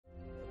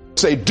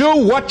Say,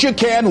 do what you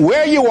can,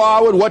 where you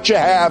are with what you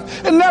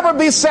have, and never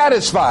be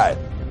satisfied.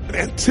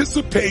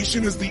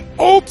 Anticipation is the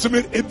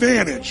ultimate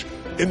advantage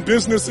in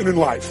business and in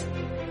life.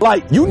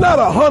 Like, you're not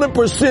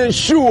 100%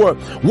 sure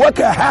what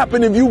could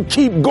happen if you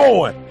keep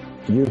going.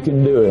 You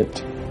can do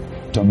it.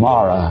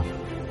 Tomorrow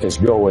is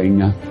going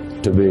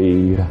to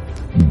be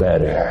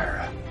better.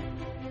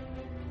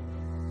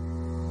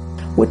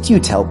 What do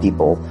you tell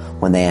people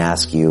when they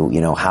ask you,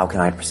 how can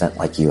I present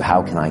like you?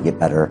 How can I get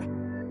better?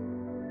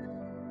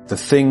 The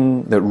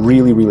thing that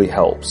really, really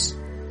helps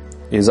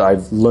is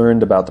I've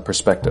learned about the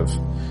perspective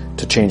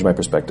to change my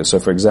perspective. So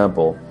for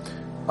example,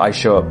 I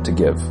show up to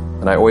give,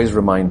 and I always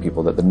remind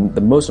people that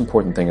the most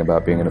important thing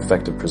about being an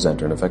effective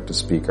presenter, an effective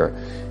speaker,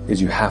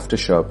 is you have to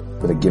show up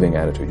with a giving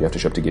attitude. You have to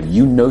show up to give.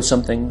 You know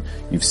something,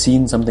 you've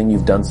seen something,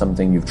 you've done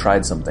something, you've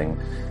tried something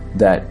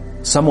that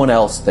someone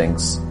else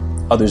thinks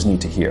others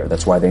need to hear.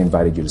 That's why they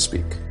invited you to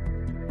speak.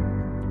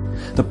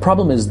 The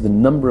problem is the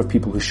number of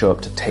people who show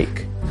up to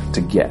take,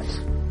 to get.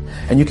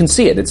 And you can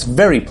see it. It's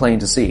very plain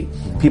to see.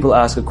 People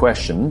ask a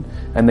question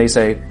and they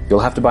say, you'll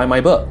have to buy my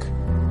book.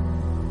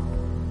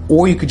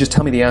 Or you could just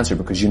tell me the answer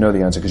because you know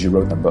the answer because you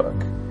wrote the book,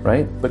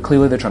 right? But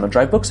clearly they're trying to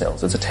drive book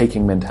sales. It's a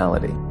taking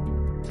mentality.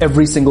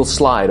 Every single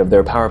slide of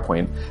their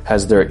PowerPoint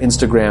has their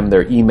Instagram,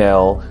 their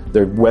email,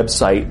 their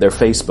website, their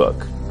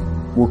Facebook.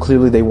 Well,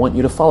 clearly they want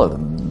you to follow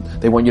them.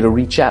 They want you to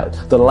reach out.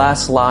 The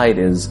last slide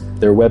is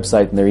their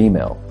website and their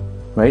email,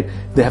 right?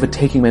 They have a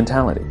taking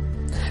mentality.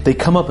 They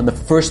come up and the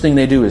first thing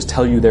they do is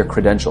tell you their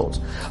credentials.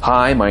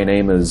 Hi, my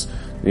name is,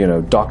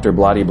 Dr.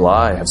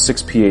 Blah-de-blah. I have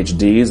 6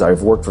 PhDs.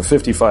 I've worked for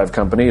 55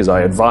 companies.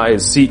 I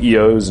advise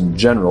CEOs and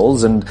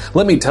generals. And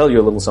let me tell you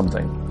a little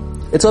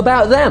something. It's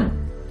about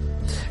them.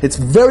 It's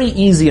very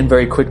easy and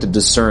very quick to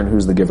discern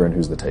who's the giver and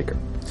who's the taker.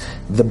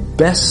 The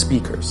best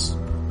speakers,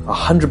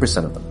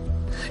 100% of them.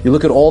 You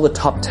look at all the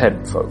top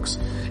 10 folks,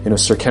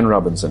 Sir Ken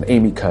Robinson,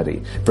 Amy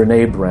Cuddy,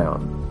 Brene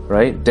Brown,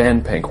 right?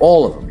 Dan Pink,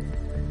 all of them.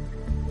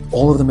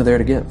 All of them are there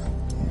to give.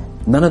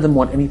 None of them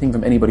want anything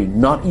from anybody,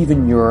 not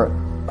even your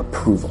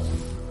approval.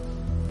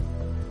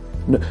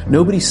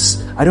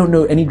 I don't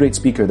know any great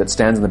speaker that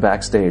stands in the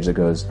backstage that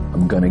goes,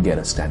 I'm gonna get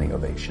a standing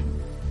ovation.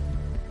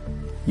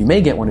 You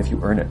may get one if you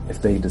earn it, if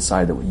they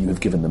decide that what you have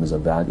given them is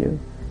of value.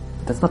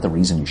 But that's not the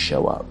reason you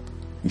show up.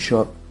 You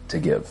show up to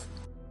give.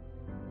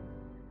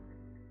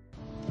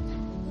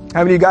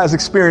 How many of you guys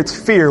experience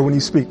fear when you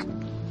speak?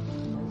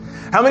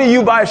 How many of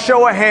you, by a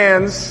show of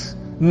hands,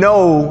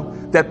 know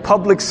that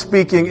public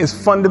speaking is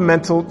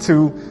fundamental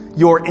to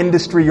your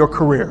industry, your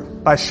career?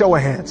 By a show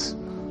of hands.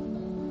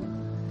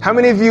 How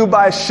many of you,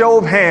 by a show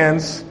of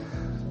hands,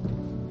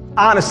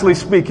 honestly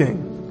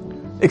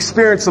speaking,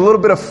 experience a little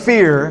bit of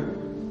fear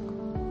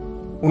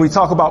when we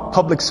talk about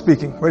public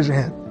speaking? Raise your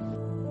hand.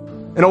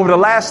 And over the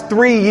last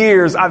 3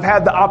 years, I've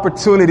had the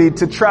opportunity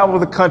to travel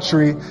the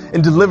country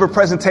and deliver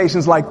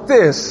presentations like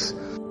this.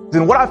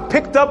 And what I've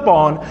picked up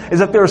on is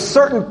that there are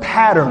certain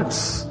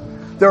patterns.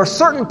 There are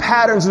certain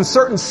patterns and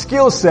certain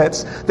skill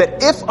sets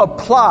that, if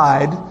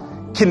applied,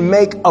 can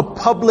make a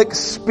public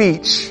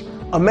speech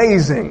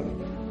amazing.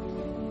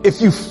 If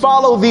you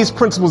follow these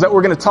principles that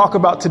we're going to talk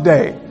about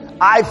today,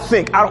 I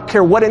don't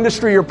care what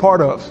industry you're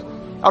part of.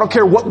 I don't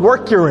care what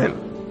work you're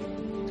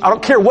in. I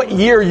don't care what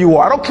year you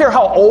are. I don't care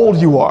how old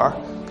you are.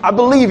 I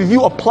believe if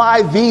you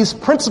apply these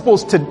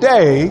principles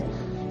today,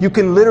 you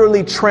can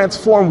literally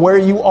transform where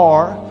you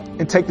are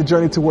and take the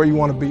journey to where you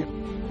want to be.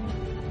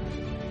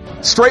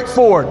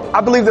 Straightforward.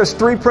 I believe there's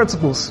 3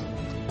 principles,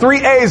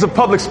 3 A's of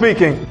public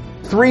speaking,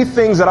 3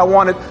 things that I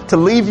wanted to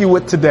leave you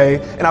with today.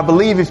 And I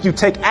believe if you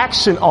take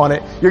action on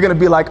it, you're going to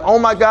be like, oh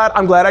my God,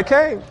 I'm glad I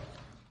came.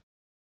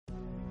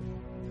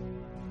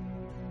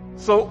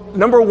 So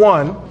number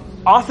 1,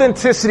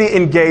 authenticity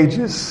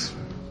engages.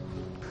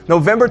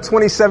 November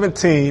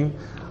 2017,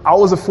 I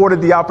was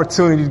afforded the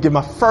opportunity to give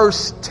my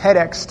first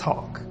TEDx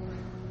talk.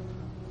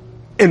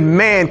 And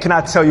man, can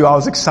I tell you, I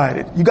was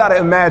excited. You got to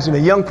imagine a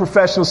young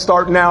professional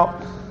starting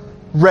out,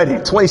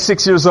 ready,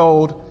 26 years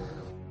old.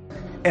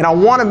 And I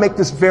want to make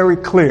this very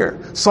clear.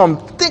 So I'm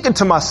thinking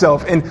to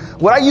myself, and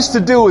what I used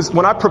to do is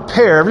when I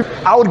prepare,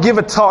 I would give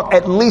a talk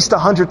at least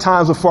 100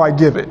 times before I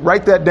give it.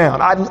 Write that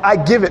down. I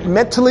give it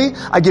mentally.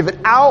 I give it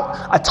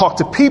out. I talk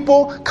to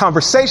people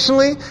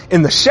conversationally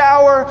in the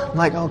shower. I'm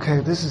like, okay,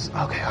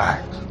 all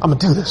right. I'm going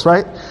to do this,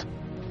 right?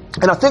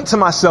 And I think to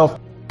myself,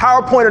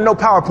 PowerPoint or no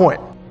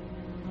PowerPoint?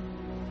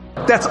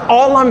 That's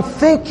all I'm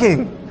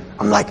thinking.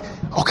 I'm like,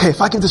 okay,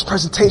 if I give this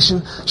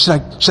presentation,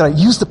 should I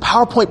use the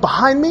PowerPoint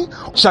behind me?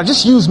 Should I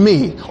just use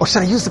me? Or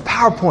should I use the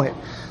PowerPoint?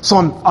 So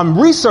I'm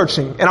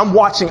researching and I'm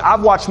watching.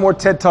 I've watched more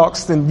TED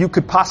Talks than you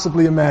could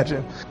possibly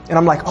imagine. And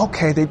I'm like,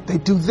 okay, they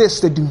do this,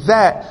 they do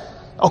that.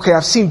 Okay,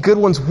 I've seen good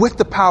ones with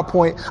the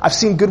PowerPoint. I've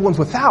seen good ones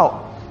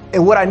without.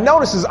 And what I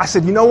noticed is I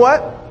said, you know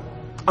what?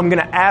 I'm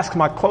going to ask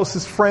my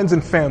closest friends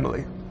and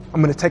family.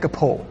 I'm going to take a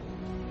poll.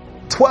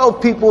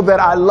 12 people that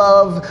I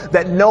love,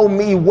 that know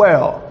me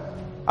well.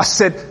 I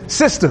said,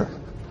 sister,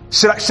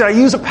 should I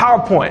use a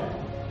PowerPoint?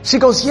 She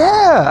goes,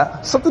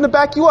 yeah, something to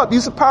back you up.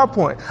 Use a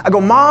PowerPoint. I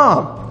go,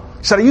 mom,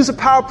 should I use a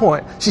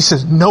PowerPoint? She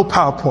says, no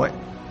PowerPoint.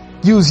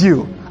 use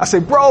you. I say,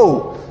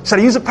 bro, should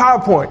I use a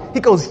PowerPoint? He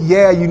goes,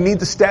 yeah, you need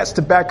the stats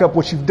to back up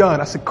what you've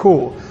done. I said,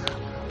 cool.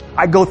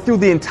 I go through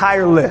the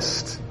entire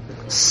list.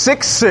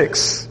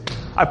 6'6".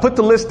 I put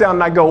the list down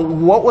and I go,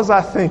 what was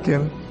I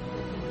thinking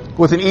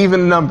with an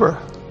even number?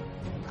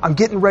 I'm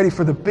getting ready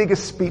for the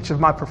biggest speech of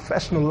my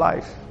professional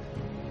life,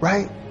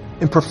 right?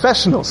 And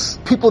professionals,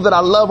 people that I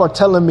love are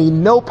telling me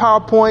no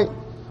PowerPoint,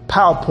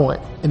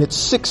 and it's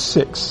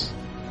 6'6".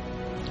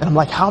 And I'm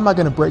like, how am I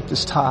going to break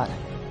this tie?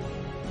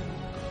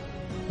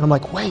 And I'm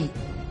like, wait,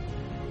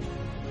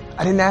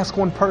 I didn't ask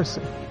one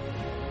person.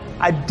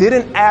 I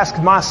didn't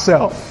ask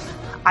myself.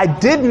 I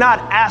did not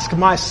ask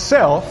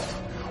myself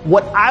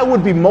what I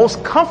would be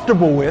most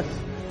comfortable with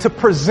to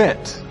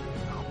present.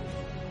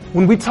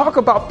 When we talk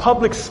about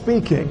public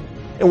speaking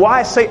and why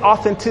I say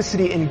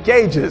authenticity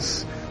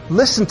engages,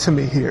 listen to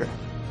me here.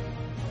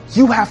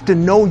 You have to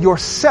know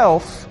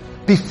yourself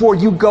before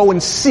you go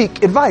and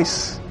seek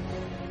advice.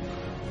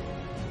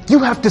 You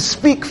have to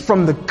speak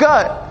from the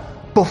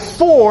gut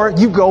before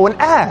you go and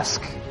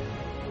ask.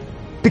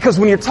 Because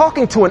when you're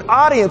talking to an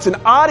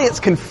audience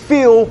can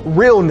feel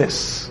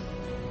realness.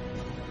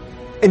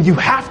 And you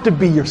have to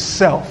be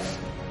yourself.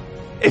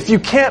 If you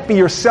can't be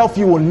yourself,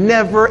 you will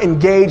never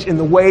engage in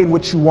the way in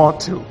which you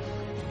want to.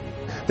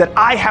 That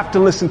I have to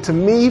listen to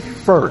me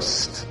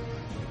first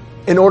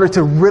in order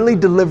to really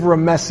deliver a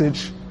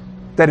message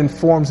that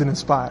informs and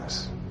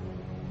inspires.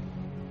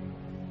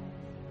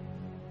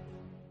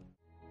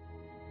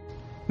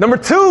 Number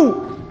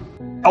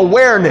 2,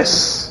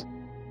 awareness.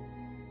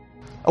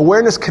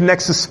 Awareness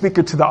connects the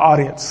speaker to the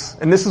audience.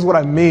 And this is what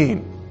I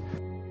mean.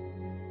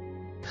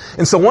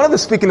 And so one of the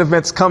speaking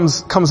events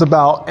comes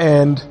about,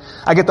 and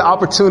I get the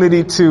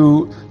opportunity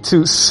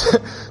to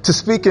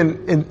speak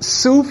in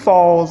Sioux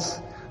Falls,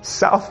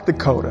 South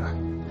Dakota.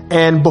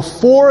 And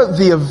before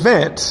the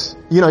event,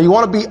 you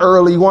want to be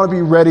early, you want to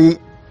be ready,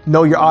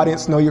 know your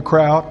audience, know your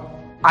crowd.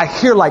 I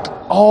hear like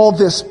all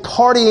this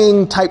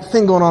partying type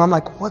thing going on. I'm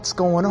like, what's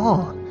going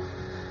on?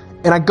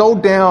 And I go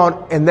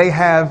down and they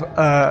have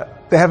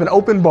an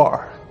open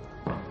bar,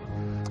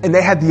 and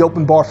they had the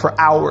open bar for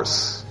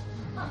hours.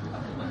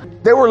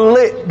 They were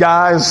lit,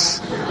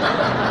 guys.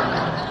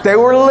 They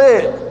were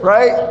lit,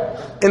 right?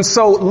 And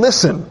so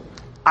listen,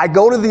 I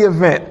go to the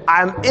event.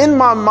 In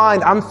my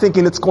mind, I'm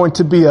thinking it's going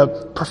to be a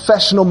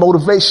professional,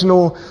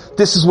 motivational,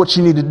 this is what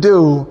you need to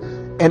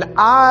do. And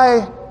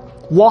I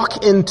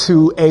walk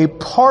into a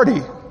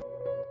party.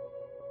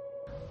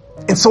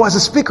 And so as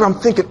a speaker, I'm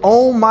thinking,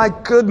 oh my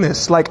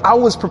goodness, like I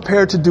was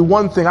prepared to do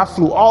one thing. I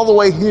flew all the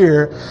way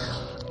here,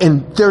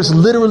 and there's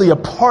literally a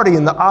party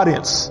in the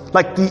audience.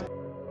 Like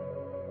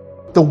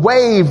the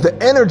wave, the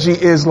energy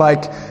is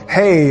like,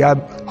 hey, I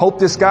hope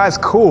this guy's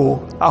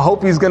cool. I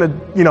hope he's going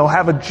to,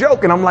 have a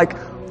joke. And I'm like,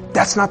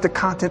 that's not the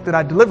content that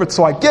I delivered.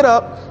 So I get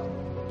up,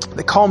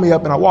 they call me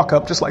up, and I walk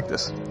up just like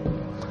this.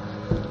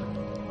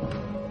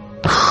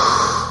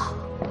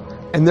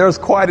 And they're as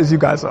quiet as you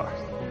guys are.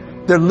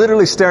 They're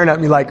literally staring at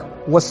me like,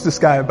 what's this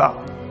guy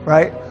about?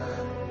 Right?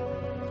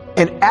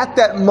 And at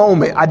that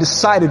moment, I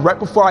decided right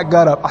before I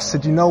got up, I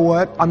said, you know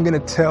what? I'm going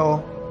to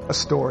tell a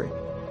story.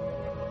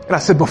 And I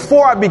said,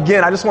 before I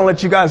begin, I just want to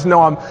let you guys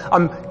know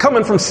I'm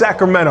coming from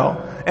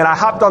Sacramento, and I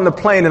hopped on the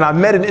plane and I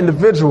met an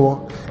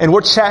individual, and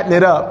we're chatting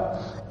it up,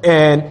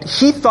 and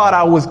he thought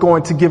I was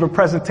going to give a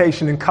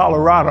presentation in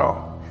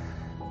Colorado.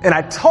 And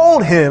I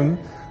told him,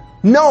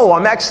 no,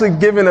 I'm actually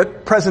giving a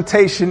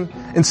presentation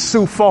in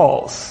Sioux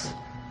Falls.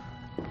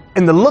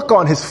 And the look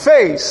on his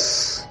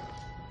face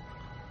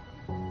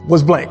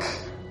was blank.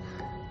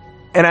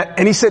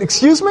 And he said,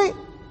 excuse me?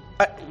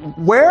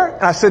 Where?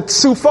 And I said,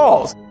 Sioux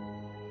Falls.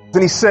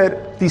 And he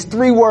said these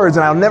 3 words,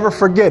 and I'll never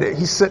forget it.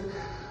 He said,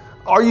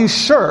 are you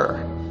sure?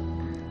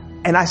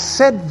 And I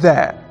said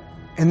that,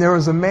 and there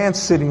was a man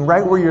sitting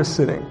right where you're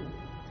sitting.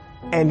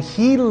 And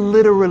he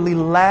literally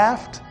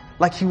laughed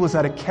like he was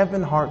at a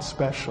Kevin Hart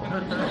special.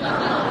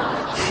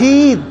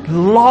 He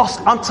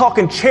lost, I'm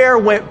talking chair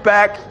went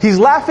back. He's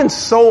laughing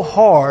so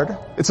hard.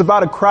 It's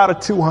about a crowd of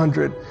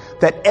 200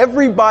 that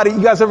everybody,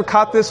 you guys ever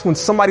caught this? When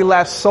somebody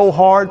laughs so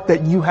hard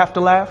that you have to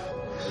laugh?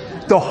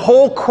 The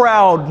whole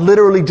crowd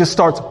literally just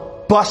starts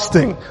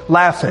busting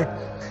laughing.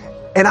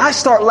 And I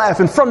start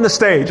laughing from the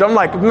stage. I'm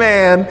like,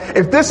 man,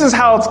 if this is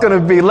how it's going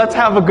to be, let's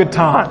have a good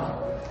time.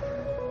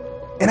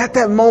 And at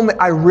that moment,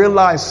 I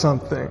realized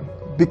something,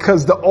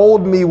 because the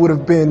old me would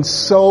have been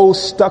so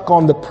stuck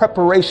on the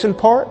preparation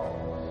part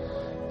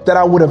that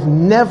I would have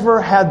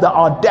never had the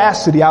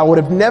audacity. I would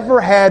have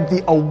never had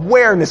the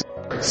awareness.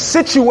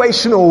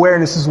 Situational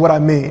awareness is what I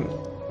mean.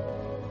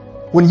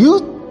 When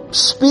you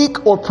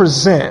speak or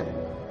present,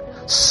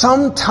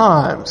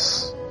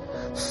 sometimes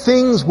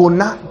things will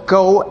not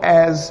go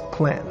as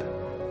planned.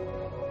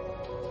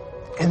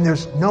 And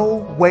there's no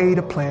way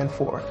to plan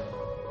for it.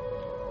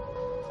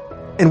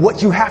 And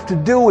what you have to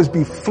do is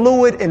be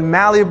fluid and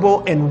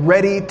malleable and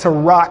ready to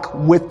rock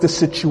with the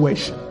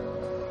situation.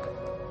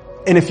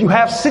 And if you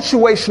have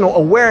situational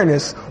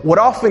awareness, what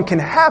often can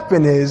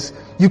happen is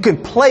you can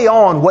play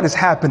on what is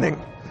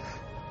happening.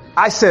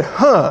 I said,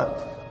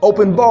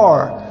 open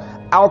bar,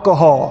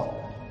 alcohol,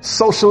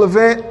 social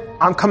event,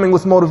 I'm coming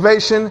with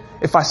motivation.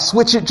 If I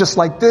switch it just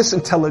like this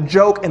and tell a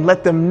joke and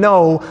let them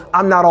know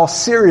I'm not all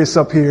serious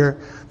up here,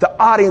 the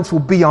audience will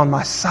be on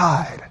my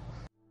side.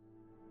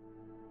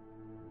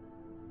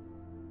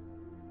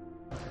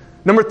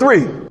 Number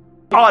 3,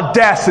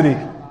 audacity.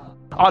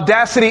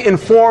 Audacity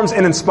informs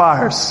and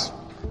inspires.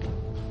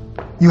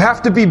 You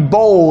have to be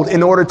bold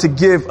in order to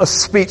give a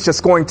speech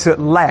that's going to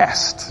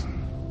last.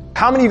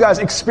 How many of you guys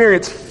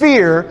experience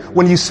fear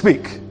when you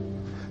speak?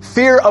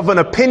 Fear of an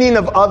opinion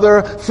of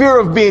other, fear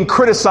of being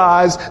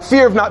criticized,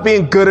 fear of not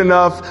being good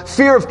enough,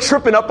 fear of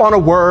tripping up on a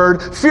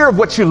word, fear of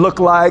what you look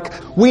like.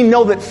 We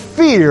know that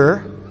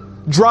fear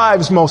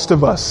drives most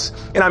of us.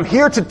 And I'm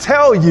here to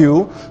tell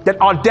you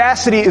that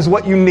audacity is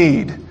what you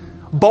need.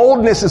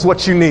 Boldness is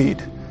what you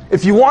need.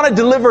 If you want to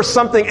deliver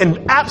something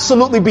and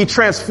absolutely be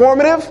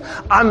transformative,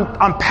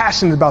 I'm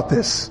passionate about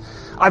this.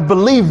 I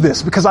believe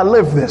this because I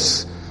live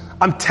this.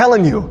 I'm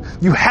telling you,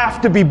 you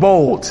have to be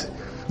bold.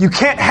 You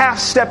can't half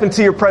step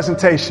into your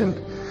presentation.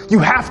 You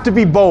have to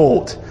be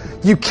bold.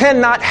 You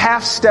cannot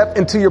half step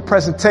into your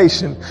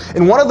presentation.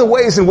 And one of the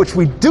ways in which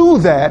we do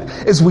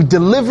that is we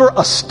deliver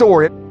a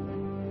story.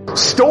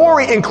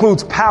 Story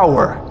includes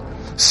power.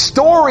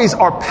 Stories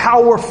are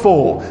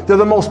powerful. They're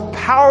the most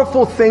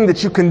powerful thing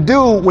that you can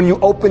do when you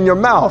open your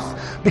mouth,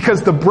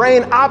 because the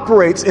brain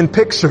operates in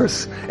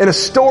pictures, and a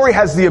story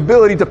has the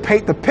ability to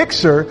paint the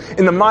picture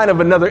in the mind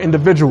of another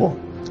individual.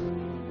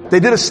 They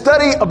did a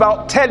study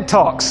about TED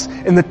Talks,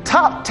 and the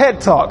top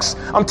TED Talks,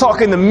 I'm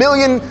talking the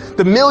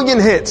million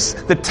hits,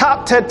 the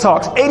top TED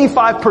Talks,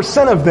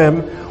 85% of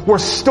them were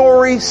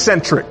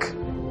story-centric.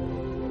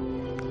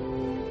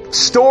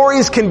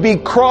 Stories can be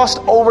crossed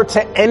over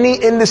to any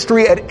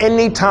industry at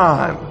any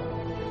time.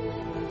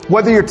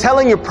 Whether you're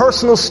telling your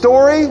personal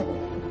story,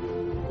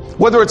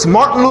 whether it's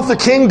Martin Luther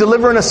King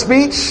delivering a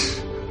speech,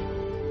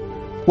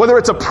 whether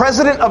it's a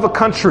president of a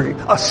country,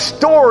 a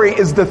story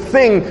is the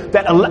thing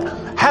that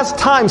has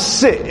time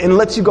sit and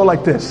lets you go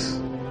like this.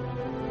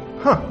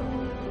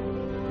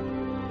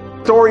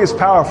 Story is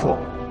powerful,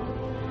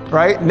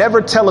 right?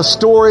 Never tell a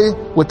story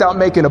without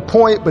making a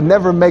point, but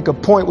never make a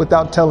point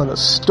without telling a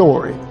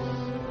story.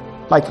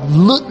 Like,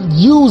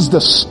 use the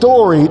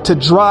story to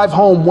drive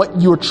home what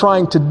you're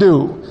trying to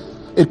do.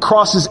 It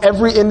crosses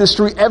every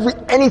industry,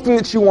 anything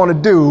that you want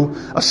to do,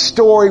 a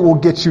story will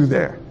get you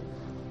there.